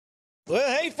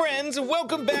Well, hey friends,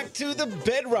 welcome back to the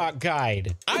Bedrock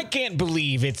Guide. I can't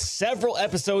believe it's several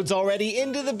episodes already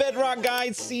into the Bedrock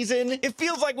Guide season. It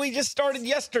feels like we just started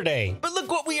yesterday. But look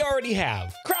what we already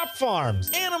have. Crop farms,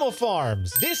 animal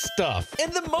farms, this stuff,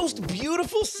 and the most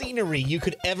beautiful scenery you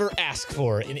could ever ask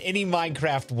for in any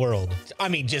Minecraft world. I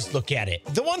mean, just look at it.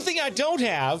 The one thing I don't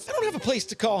have a place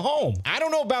to call home. I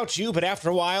don't know about you, but after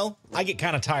a while, I get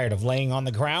kind of tired of laying on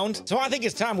the ground. So I think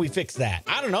it's time we fix that.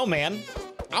 I don't know, man.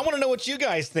 I want to know what you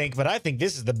guys think, but I think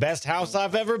this is the best house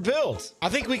I've ever built. I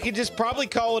think we could just probably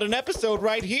call it an episode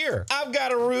right here. I've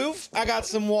got a roof, I got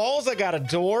some walls, I got a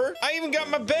door, I even got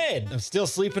my bed. I'm still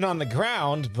sleeping on the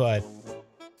ground, but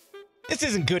this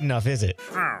isn't good enough, is it?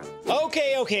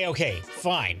 Okay,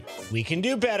 fine. We can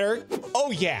do better.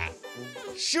 Oh yeah,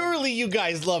 surely you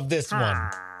guys love this one.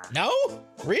 No?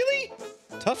 Really?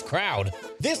 Tough crowd.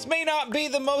 This may not be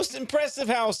the most impressive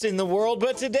house in the world,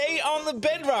 but today on the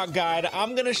Bedrock Guide,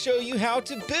 I'm gonna show you how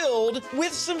to build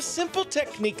with some simple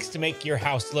techniques to make your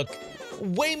house look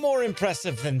way more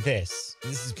impressive than this.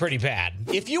 This is pretty bad.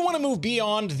 If you want to move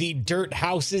beyond the dirt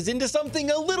houses into something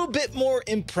a little bit more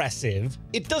impressive,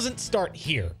 it doesn't start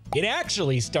here. It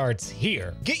actually starts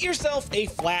here. Get yourself a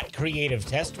flat creative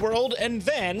test world and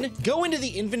then go into the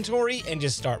inventory and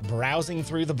just start browsing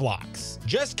through the blocks.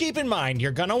 Just keep in mind,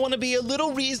 you're gonna want to be a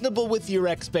little reasonable with your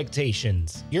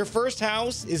expectations. Your first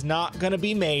house is not gonna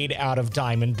be made out of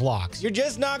diamond blocks. You're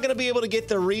just not gonna be able to get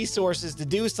the resources to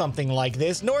do something like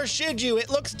this, nor should you. It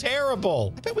looks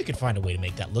terrible. I bet we could find a way to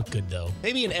make that look good though.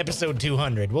 Maybe in episode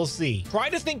 200, we'll see. Try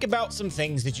to think about some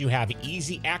things that you have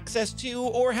easy access to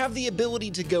or have the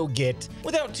ability to go get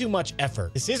without too much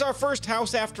effort. This is our first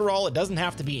house after all. It doesn't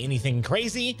have to be anything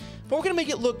crazy, but we're gonna make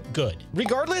it look good.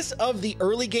 Regardless of the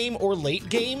early game or late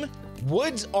game,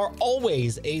 woods are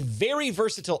always a very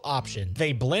versatile option.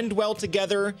 They blend well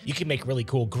together, you can make really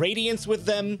cool gradients with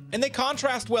them, and they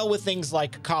contrast well with things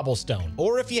like cobblestone.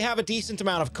 Or if you have a decent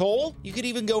amount of coal, you could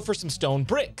even go for some stone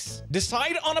bricks.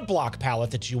 Decide on a block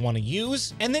palette that you want to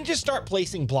use, and then just start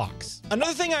placing blocks.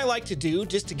 Another thing I like to do,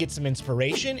 just to get some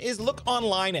inspiration, is look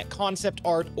online at concept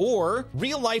art or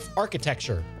real-life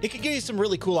architecture. It could give you some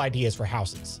really cool ideas for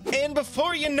houses. And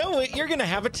before you know it, you're gonna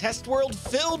have a test world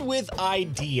filled with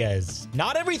ideas.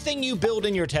 Not everything you build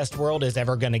in your test world is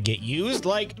ever gonna get used.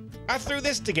 Like, I threw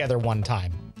this together one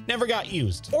time. Never got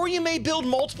used. Or you may build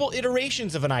multiple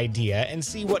iterations of an idea and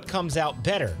see what comes out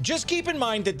better. Just keep in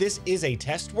mind that this is a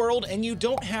test world and you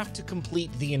don't have to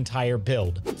complete the entire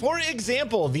build. For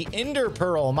example, the Ender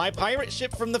Pearl, my pirate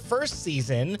ship from the first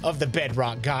season of the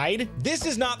Bedrock Guide. This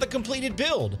is not the completed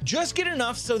build. Just get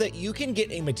enough so that you can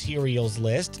get a materials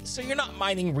list, so you're not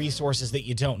mining resources that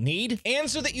you don't need, and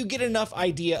so that you get enough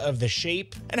idea of the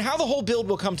shape and how the whole build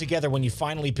will come together when you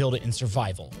finally build it in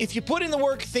survival. If you put in the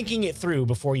work thinking it through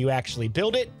before you actually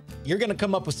build it, you're gonna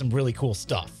come up with some really cool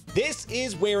stuff. This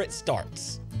is where it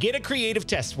starts. Get a creative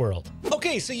test world.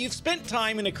 Okay, so you've spent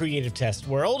time in a creative test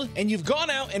world and you've gone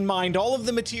out and mined all of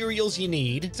the materials you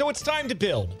need, so it's time to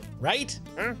build, right?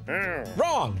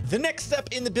 Wrong. The next step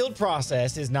in the build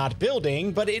process is not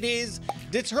building, but it is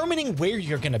determining where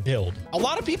you're gonna build. A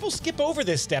lot of people skip over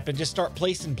this step and just start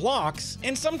placing blocks,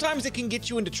 and sometimes it can get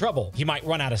you into trouble. You might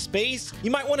run out of space, you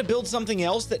might want to build something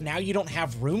else that now you don't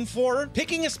have room for.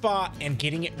 Picking a spot and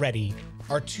getting it ready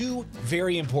are two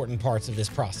very important parts of this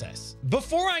process.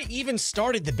 Before I even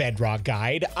started the Bedrock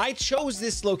Guide, I chose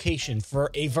this location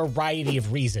for a variety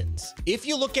of reasons. If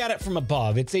you look at it from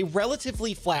above, it's a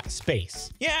relatively flat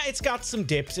space. Yeah, it's got some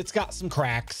dips, it's got some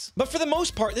cracks, but for the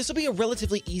most part, this will be a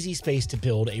relatively easy space to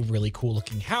build a really cool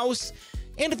looking house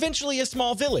and eventually a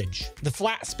small village. The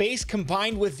flat space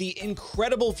combined with the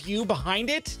incredible view behind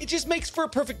it, it just makes for a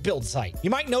perfect build site. You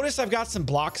might notice I've got some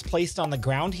blocks placed on the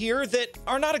ground here that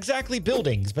are not exactly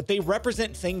buildings, but they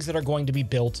represent things that are going to be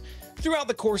built throughout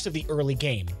the course of the early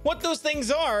game. What those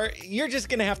things are, you're just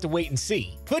gonna have to wait and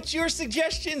see. Put your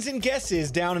suggestions and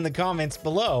guesses down in the comments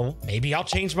below. Maybe I'll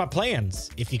change my plans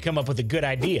if you come up with a good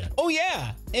idea. Oh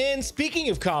yeah, and speaking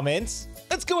of comments,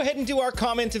 let's go ahead and do our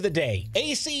comment of the day.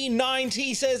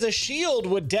 AC9T says a shield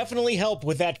would definitely help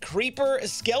with that creeper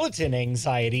skeleton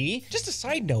anxiety. Just a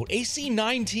side note,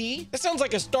 AC9T? That sounds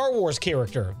like a Star Wars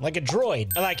character, like a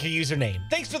droid. I like your username.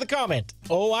 Thanks for the comment.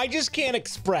 Oh, I just can't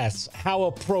express how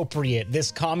appropriate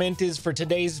this comment is for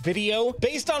today's video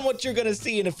based on what you're gonna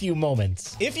see in a few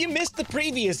moments. If you missed the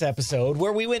previous episode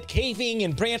where we went caving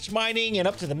and branch mining and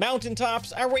up to the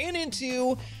mountaintops, I ran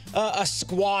into a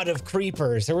squad of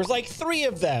creepers. There was like 3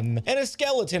 of them, and a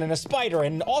skeleton and a spider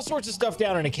and all sorts of stuff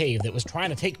down in a cave that was trying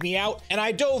to take me out, and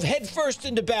I dove headfirst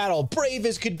into battle, brave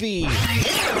as could be.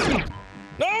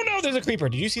 No, there's a creeper.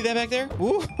 Did you see that back there?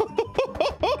 Ooh.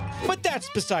 But that's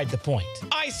beside the point.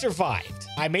 I survived.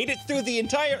 I made it through the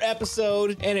entire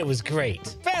episode, and it was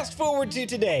great. Fast forward to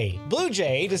today.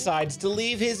 BluJay decides to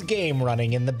leave his game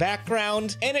running in the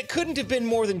background, and it couldn't have been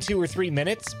more than 2 or 3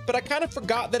 minutes, but I kind of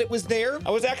forgot that it was there.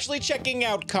 I was actually checking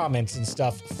out comments and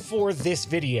stuff for this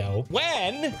video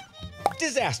when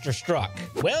disaster struck.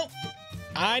 Well,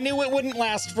 I knew it wouldn't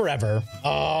last forever.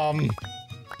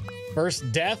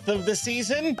 First death of the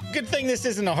season? Good thing this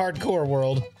isn't a hardcore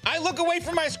world. I look away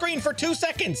from my screen for 2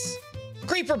 seconds.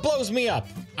 Creeper blows me up.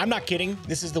 I'm not kidding.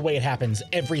 This is the way it happens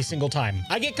every single time.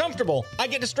 I get comfortable. I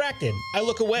get distracted. I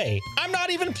look away. I'm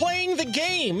not even playing the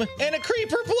game, and a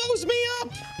creeper blows me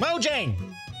up. Mojang,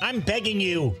 I'm begging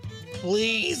you.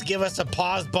 Please give us a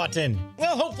pause button.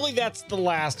 Well, hopefully that's the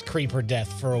last creeper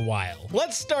death for a while.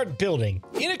 Let's start building.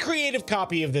 In a creative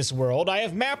copy of this world, I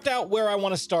have mapped out where I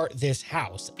want to start this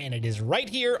house, and it is right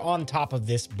here on top of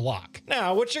this block.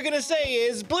 Now, what you're gonna say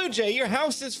is, BluJay, your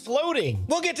house is floating.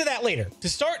 We'll get to that later. To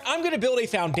start, I'm gonna build a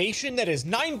foundation that is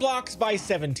 9 blocks by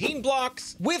 17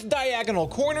 blocks with diagonal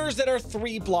corners that are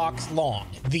 3 blocks long.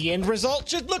 The end result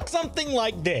should look something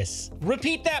like this.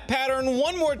 Repeat that pattern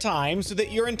one more time so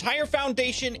that your entire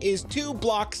foundation is 2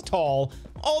 blocks tall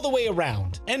all the way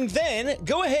around. And then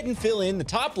go ahead and fill in the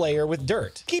top layer with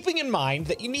dirt, keeping in mind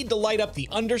that you need to light up the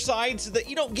underside so that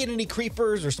you don't get any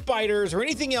creepers or spiders or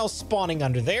anything else spawning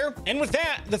under there. And with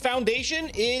that, the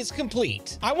foundation is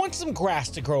complete. I want some grass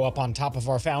to grow up on top of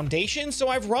our foundation, so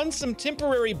I've run some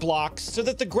temporary blocks so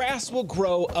that the grass will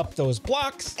grow up those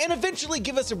blocks and eventually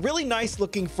give us a really nice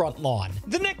looking front lawn.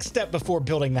 The next step before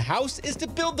building the house is to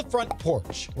build the front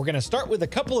porch. We're gonna start with a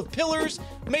couple of pillars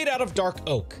made out of dark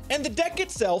oak, and the deck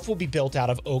itself will be built out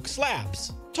of oak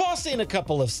slabs. Toss in a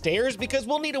couple of stairs because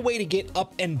we'll need a way to get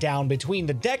up and down between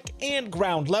the deck and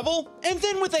ground level. And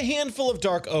then with a handful of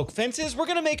dark oak fences, we're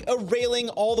gonna make a railing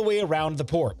all the way around the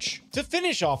porch. To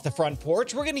finish off the front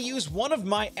porch, we're gonna use one of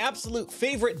my absolute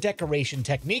favorite decoration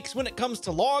techniques when it comes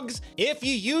to logs. If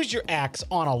you use your axe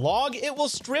on a log, it will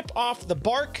strip off the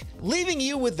bark, leaving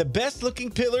you with the best looking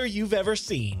pillar you've ever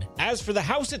seen. As for the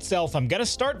house itself, I'm gonna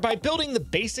start by building the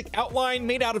basic outline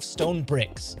made out of stone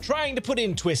bricks, trying to put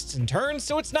in twists and turns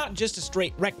so it's not just a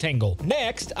straight rectangle.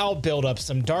 Next, I'll build up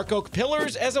some dark oak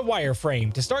pillars as a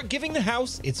wireframe to start giving the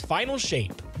house its final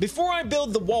shape. Before I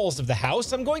build the walls of the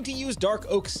house, I'm going to use dark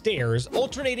oak stairs,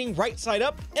 alternating right side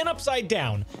up and upside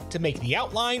down to make the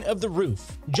outline of the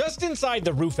roof. Just inside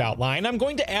the roof outline, I'm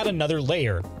going to add another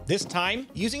layer, this time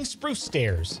using spruce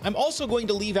stairs. I'm also going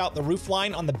to leave out the roof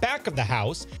line on the back of the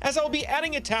house, as I'll be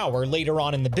adding a tower later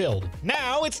on in the build.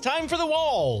 Now it's time for the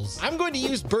walls. I'm going to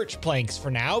use birch planks for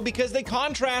now because they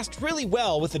contrast really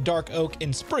well with the dark oak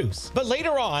and spruce. But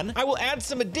later on, I will add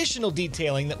some additional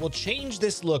detailing that will change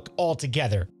this look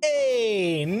altogether.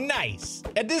 Hey, nice.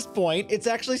 At this point, it's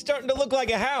actually starting to look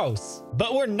like a house.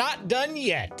 But we're not done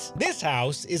yet. This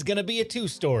house is gonna be a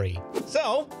 2-story.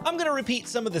 So I'm gonna repeat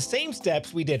some of the same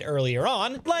steps we did earlier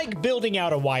on, like building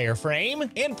out a wireframe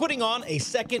and putting on a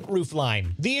second roof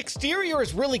line. The exterior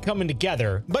is really coming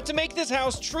together, but to make this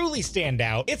house truly stand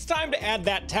out, it's time to add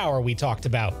that tower we talked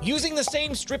about. Using the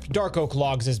same stripped dark oak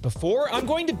logs as before, I'm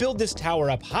going to build this tower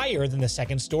up higher than the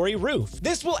 2nd-story roof.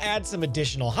 This will add some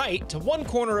additional height to one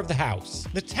corner of the house.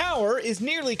 The tower is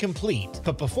nearly complete,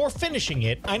 but before finishing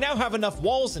it, I now have enough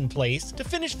walls in place to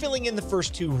finish filling in the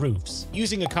first 2 roofs.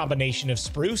 Using a combination of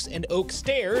spruce and oak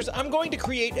stairs, I'm going to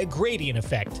create a gradient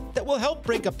effect that will help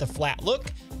break up the flat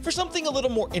look for something a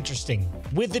little more interesting.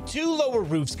 With the 2 lower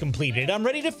roofs completed, I'm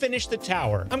ready to finish the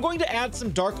tower. I'm going to add some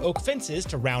dark oak fences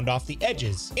to round off the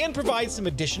edges and provide some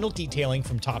additional detailing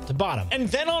from top to bottom. And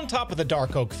then on top of the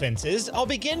dark oak fences, I'll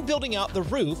begin building out the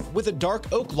roof with a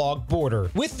dark oak log border.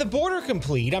 With the border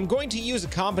complete, I'm going to use a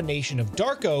combination of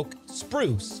dark oak,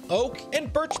 spruce, oak,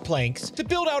 and birch planks to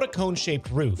build out a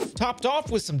cone-shaped roof, topped off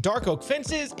with some dark oak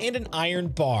fences and an iron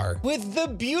bar. With the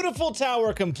beautiful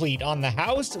tower complete on the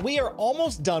house, we are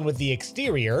almost done with the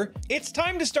exterior. It's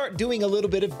time to start doing a little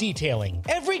bit of detailing.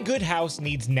 Every good house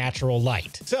needs natural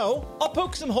light, so I'll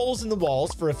poke some holes in the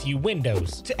walls for a few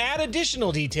windows. To add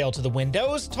additional detail to the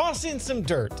windows, toss in some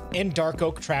dirt and dark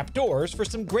oak trapdoors for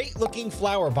some great looking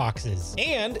flower boxes,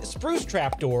 and spruce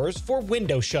trapdoors for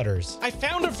window shutters. I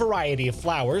found a variety of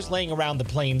flowers laying around the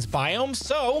plains biome,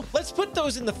 so let's put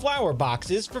those in the flower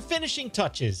boxes for finishing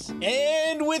touches.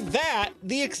 And with that,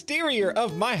 the exterior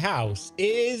of my house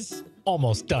is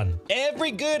almost done.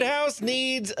 Every good house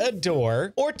needs a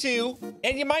door or two,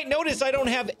 and you might notice I don't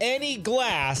have any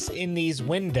glass in these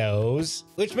windows,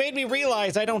 which made me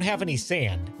realize I don't have any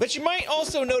sand. But you might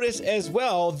also notice as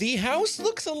well, the house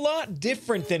looks a lot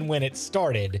different than when it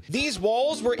started. These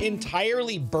walls were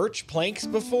entirely birch planks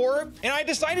before, and I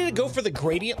decided to go for the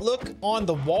gradient look on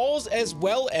the walls as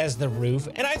well as the roof,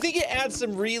 and I think it adds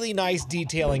some really nice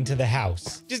detailing to the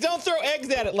house. Just don't throw eggs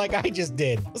at it like I just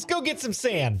did. Let's go get some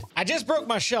sand. I just broke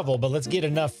my shovel, but let's get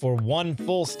enough for one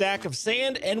full stack of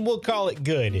sand and we'll call it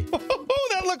good. Oh,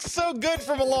 that looks so good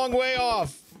from a long way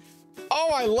off.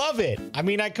 Oh, I love it. I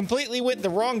mean, I completely went the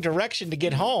wrong direction to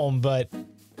get home, but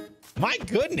my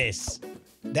goodness,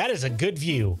 that is a good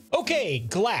view. Okay,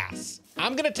 glass.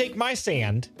 I'm gonna take my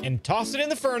sand and toss it in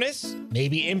the furnace,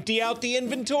 maybe empty out the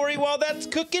inventory while that's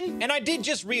cooking. And I did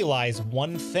just realize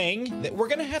one thing that we're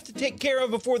gonna have to take care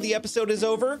of before the episode is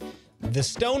over. The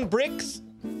stone bricks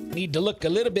need to look a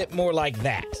little bit more like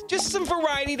that. Just some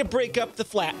variety to break up the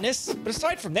flatness. But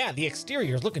aside from that, the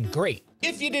exterior is looking great.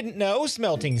 If you didn't know,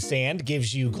 smelting sand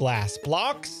gives you glass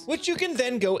blocks, which you can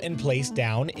then go and place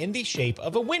down in the shape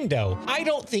of a window. I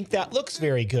don't think that looks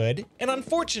very good, and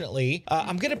unfortunately,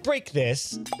 I'm gonna break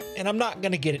this, and I'm not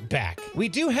gonna get it back. We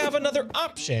do have another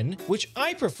option, which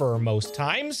I prefer most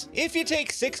times. If you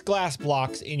take 6 glass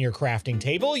blocks in your crafting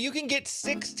table, you can get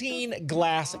 16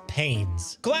 glass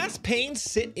panes. Glass panes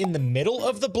sit in the middle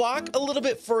of the block, a little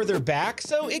bit further back,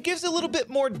 so it gives a little bit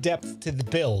more depth to the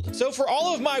build. So for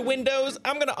all of my windows,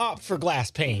 I'm gonna opt for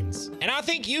glass panes. And I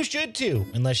think you should too,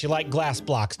 unless you like glass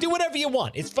blocks. Do whatever you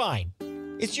want, it's fine.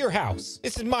 It's your house.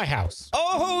 This is my house.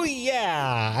 Oh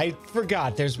yeah, I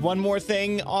forgot there's one more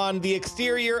thing on the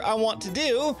exterior I want to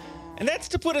do. And that's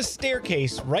to put a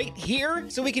staircase right here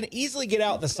so we can easily get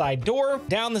out the side door,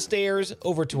 down the stairs,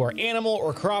 over to our animal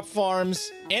or crop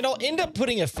farms. And I'll end up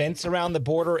putting a fence around the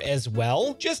border as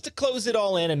well, just to close it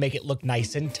all in and make it look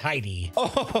nice and tidy.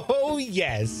 Oh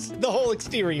yes, the whole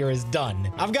exterior is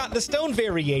done. I've got the stone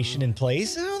variation in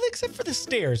place, except for the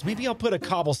stairs. Maybe I'll put a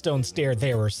cobblestone stair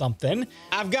there or something.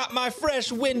 I've got my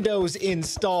fresh windows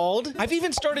installed. I've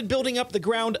even started building up the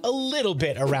ground a little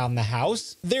bit around the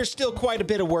house. There's still quite a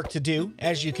bit of work to do,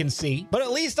 as you can see, but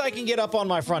at least I can get up on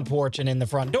my front porch and in the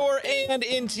front door and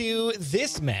into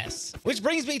this mess. Which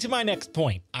brings me to my next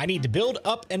point. I need to build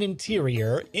up an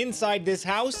interior inside this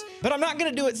house, but I'm not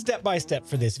gonna do it step by step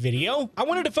for this video. I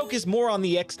wanted to focus more on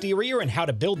the exterior and how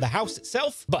to build the house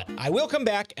itself, but I will come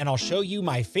back and I'll show you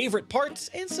my favorite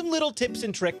parts and some little tips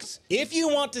and tricks. If you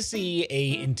want to see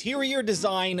a interior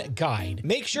design guide,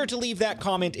 make sure to leave that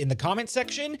comment in the comment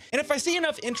section, and if I see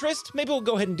enough interest, maybe we'll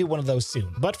go ahead and do one of those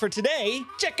soon. But for today,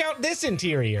 check out this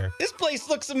interior. This place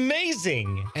looks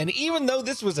amazing. And even though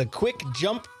this was a quick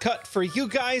jump cut for you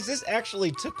guys, this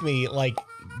actually took me like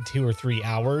 2 or 3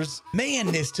 hours. Man,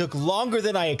 this took longer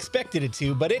than I expected it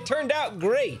to, but it turned out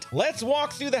great. Let's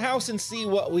walk through the house and see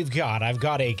what we've got. I've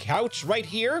got a couch right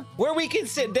here where we can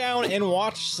sit down and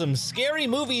watch some scary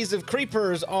movies of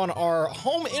creepers on our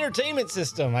home entertainment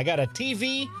system. I got a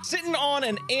TV sitting on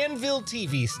an anvil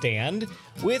TV stand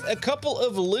with a couple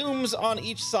of looms on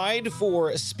each side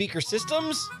for speaker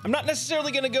systems. I'm not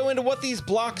necessarily going to go into what these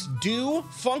blocks do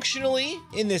functionally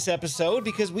in this episode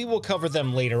because we will cover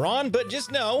them later on, but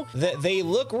just know that they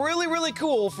look really, really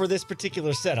cool for this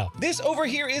particular setup. This over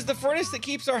here is the furnace that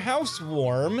keeps our house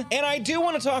warm, and I do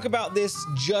want to talk about this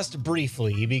just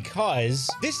briefly because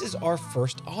this is our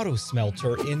first auto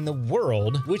smelter in the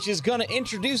world, which is going to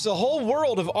introduce a whole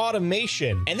world of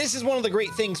automation, and this is one of the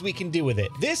great things we can do with it.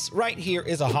 This right here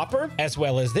is a hopper, as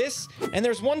well as this, and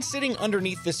there's one sitting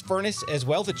underneath this furnace as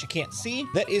well that you can't see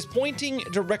that is pointing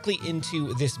directly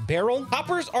into this barrel.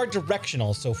 Hoppers are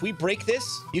directional, so if we break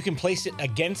this, you can place it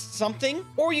against something,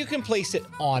 or you can place it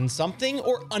on something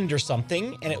or under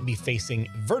something, and it will be facing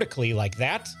vertically like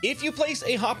that. If you place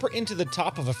a hopper into the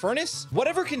top of a furnace,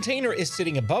 whatever container is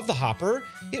sitting above the hopper,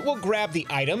 it will grab the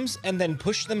items and then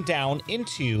push them down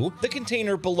into the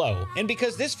container below. And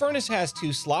because this furnace has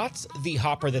 2 slots, the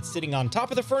hopper that's sitting on top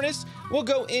of the furnace will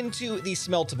go into the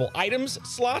smeltable items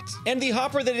slot, and the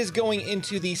hopper that is going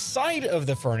into the side of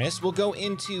the furnace will go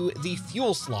into the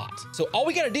fuel slot. So all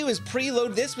we gotta do is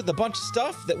preload this with a bunch of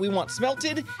stuff that we want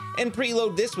smelted and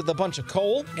preload this with a bunch of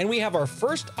coal, and we have our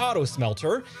first auto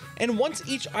smelter. And once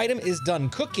each item is done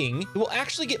cooking, it will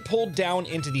actually get pulled down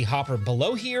into the hopper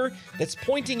below here that's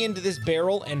pointing into this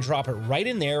barrel and drop it right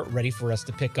in there ready for us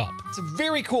to pick up. It's a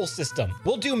very cool system.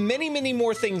 We'll do many, many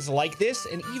more things like this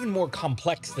and even more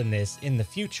complex than this in the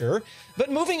future.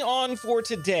 But moving on for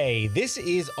today, this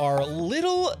is our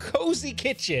little cozy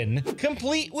kitchen,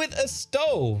 complete with a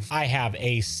stove. I have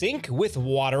a sink with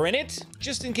water in it,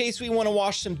 just in case we want to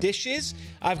wash some dishes.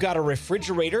 I've got a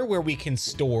refrigerator where we can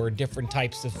store different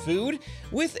types of food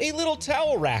with a little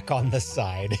towel rack on the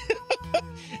side.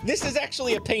 This is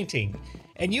actually a painting.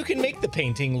 And you can make the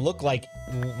painting look like,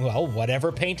 well,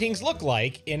 whatever paintings look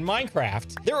like in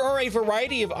Minecraft. There are a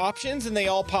variety of options and they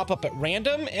all pop up at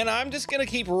random, and I'm just gonna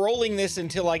keep rolling this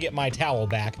until I get my towel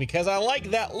back because I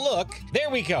like that look. There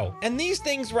we go. And these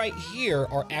things right here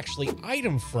are actually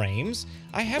item frames.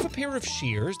 I have a pair of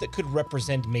shears that could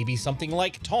represent maybe something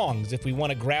like tongs. If we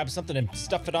want to grab something and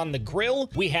stuff it on the grill,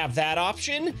 we have that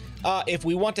option. If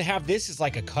we want to have this as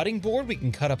like a cutting board, we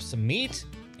can cut up some meat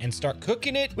and start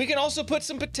cooking it. We can also put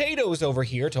some potatoes over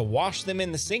here to wash them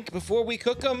in the sink before we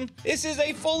cook them. This is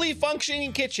a fully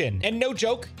functioning kitchen. And no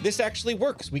joke, this actually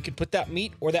works. We could put that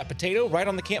meat or that potato right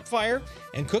on the campfire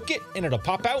and cook it, and it'll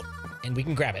pop out and we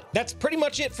can grab it. That's pretty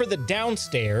much it for the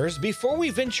downstairs. Before we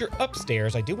venture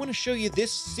upstairs, I do want to show you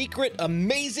this secret,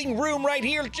 amazing room right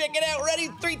here. Check it out. Ready?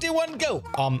 3, 2, 1, go.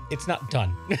 It's not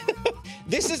done.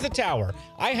 This is the tower.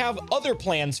 I have other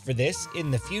plans for this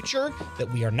in the future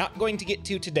that we are not going to get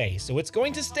to today. So it's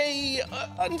going to stay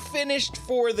unfinished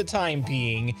for the time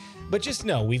being. But just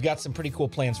know, we've got some pretty cool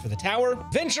plans for the tower.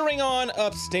 Venturing on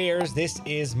upstairs, this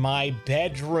is my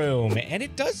bedroom. And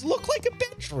it does look like a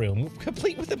bedroom,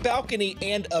 complete with a balcony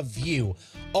and a view.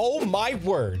 Oh my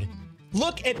word.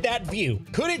 Look at that view.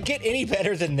 Could it get any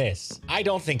better than this? I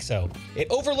don't think so. It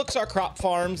overlooks our crop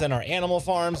farms and our animal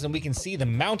farms, and we can see the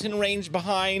mountain range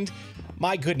behind.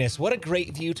 My goodness, what a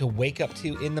great view to wake up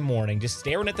to in the morning, just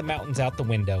staring at the mountains out the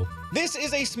window. This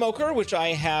is a smoker, which I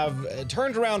have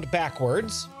turned around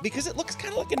backwards because it looks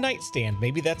kind of like a nightstand.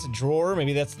 Maybe that's a drawer,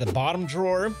 maybe that's the bottom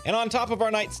drawer. And on top of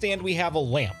our nightstand, we have a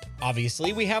lamp.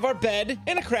 Obviously, we have our bed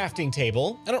and a crafting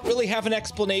table. I don't really have an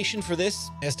explanation for this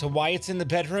as to why it's in the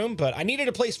bedroom, but I needed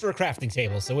a place for a crafting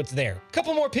table, so it's there. A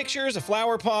couple more pictures, a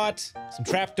flower pot, some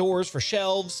trapdoors for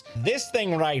shelves. This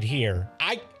thing right here,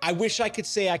 I wish I could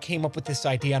say I came up with this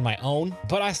idea on my own,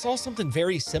 but I saw something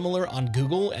very similar on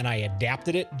Google and I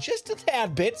adapted it just a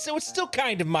tad bit, so it's still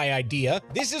kind of my idea.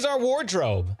 This is our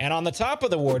wardrobe, and on the top of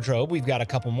the wardrobe, we've got a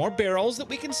couple more barrels that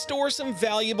we can store some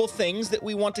valuable things that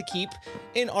we want to keep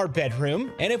in our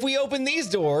bedroom. And if we open these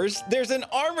doors, there's an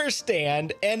armor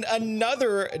stand and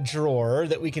another drawer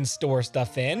that we can store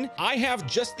stuff in. I have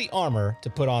just the armor to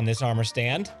put on this armor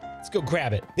stand. Let's go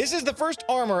grab it. This is the first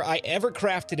armor I ever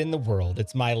crafted in the world.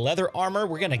 It's my leather armor.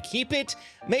 We're gonna keep it,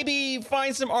 maybe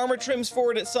find some armor trims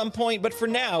for it at some point, but for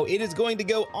now, it is going to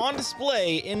go on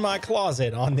display in my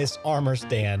closet on this armor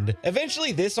stand.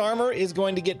 Eventually, this armor is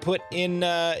going to get put in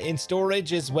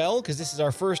storage as well, because this is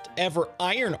our first ever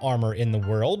iron armor in the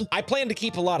world. I plan to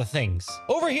keep a lot of things.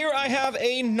 Over here, I have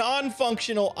a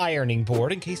non-functional ironing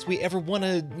board in case we ever want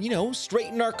to, you know,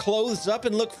 straighten our clothes up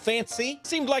and look fancy.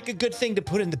 Seemed like a good thing to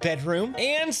put in the bedroom,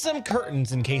 and some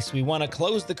curtains in case we want to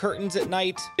close the curtains at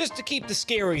night just to keep the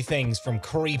scary things from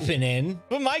creeping in.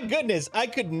 But my goodness, I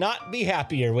could not be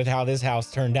happier with how this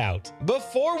house turned out.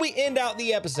 Before we end out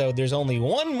the episode, there's only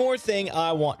one more thing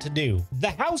I want to do.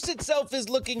 The house itself is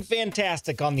looking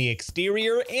fantastic on the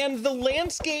exterior, and the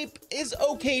landscape is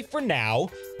okay for now.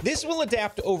 This will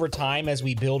adapt over time as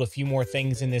we build a few more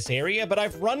things in this area, but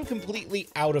I've run completely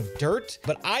out of dirt.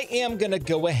 But I am gonna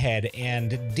go ahead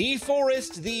and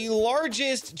deforest the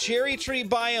largest cherry tree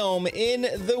biome in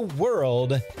the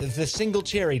world, the single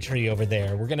cherry tree over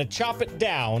there. We're gonna chop it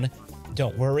down.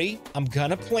 Don't worry, I'm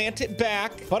gonna plant it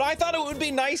back. But I thought it would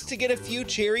be nice to get a few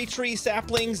cherry tree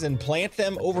saplings and plant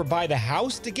them over by the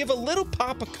house to give a little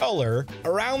pop of color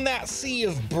around that sea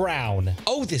of brown.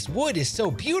 Oh, this wood is so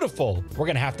beautiful. We're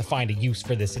gonna have to find a use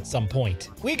for this at some point.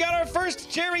 We got our first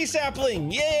cherry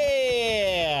sapling,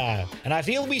 yeah! And I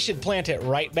feel we should plant it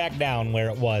right back down where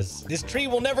it was. This tree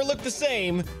will never look the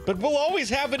same, but we'll always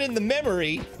have it in the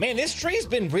memory. Man, this tree's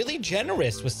been really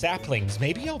generous with saplings.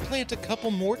 Maybe I'll plant a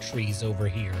couple more trees over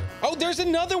here. Oh, there's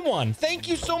another one. Thank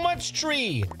you so much,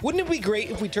 tree. Wouldn't it be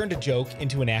great if we turned a joke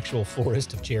into an actual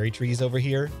forest of cherry trees over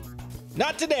here?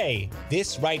 Not today.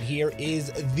 This right here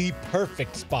is the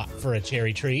perfect spot for a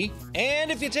cherry tree. And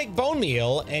if you take bone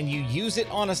meal and you use it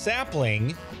on a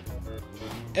sapling,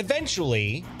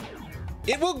 eventually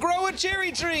it will grow a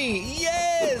cherry tree.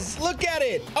 Yes, look at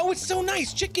it. Oh, it's so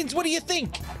nice. Chickens, what do you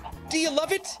think? Do you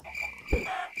love it?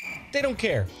 They don't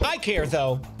care. I care,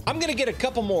 though. I'm gonna get a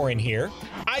couple more in here.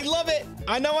 I love it.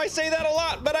 I know I say that a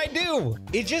lot, but I do.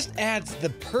 It just adds the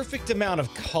perfect amount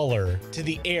of color to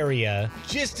the area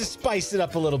just to spice it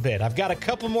up a little bit. I've got a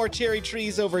couple more cherry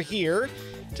trees over here.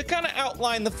 to kind of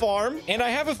outline the farm. And I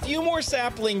have a few more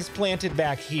saplings planted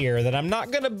back here that I'm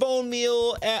not going to bone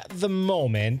meal at the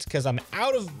moment because I'm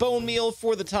out of bone meal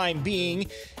for the time being,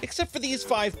 except for these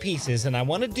 5 pieces. And I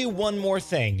want to do one more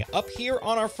thing. Up here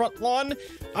on our front lawn,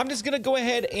 I'm just going to go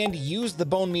ahead and use the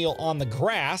bone meal on the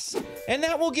grass, and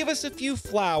that will give us a few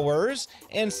flowers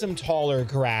and some taller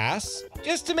grass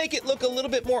just to make it look a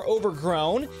little bit more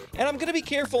overgrown. And I'm going to be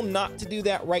careful not to do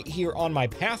that right here on my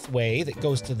pathway that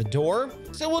goes to the door.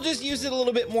 So we'll just use it a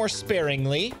little bit more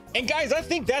sparingly. And guys, I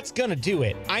think that's going to do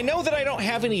it. I know that I don't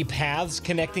have any paths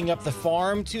connecting up the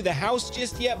farm to the house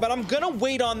just yet, but I'm going to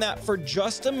wait on that for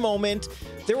just a moment.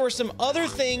 There were some other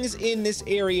things in this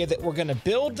area that we're going to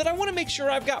build that I want to make sure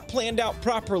I've got planned out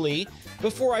properly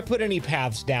before I put any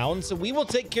paths down, so we will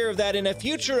take care of that in a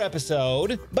future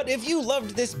episode. But if you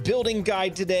loved this building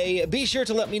guide today, be sure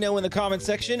to let me know in the comment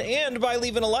section and by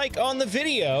leaving a like on the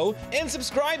video, and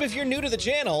subscribe if you're new to the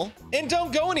channel. And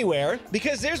don't go anywhere,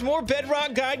 because there's more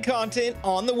Bedrock Guide content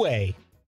on the way.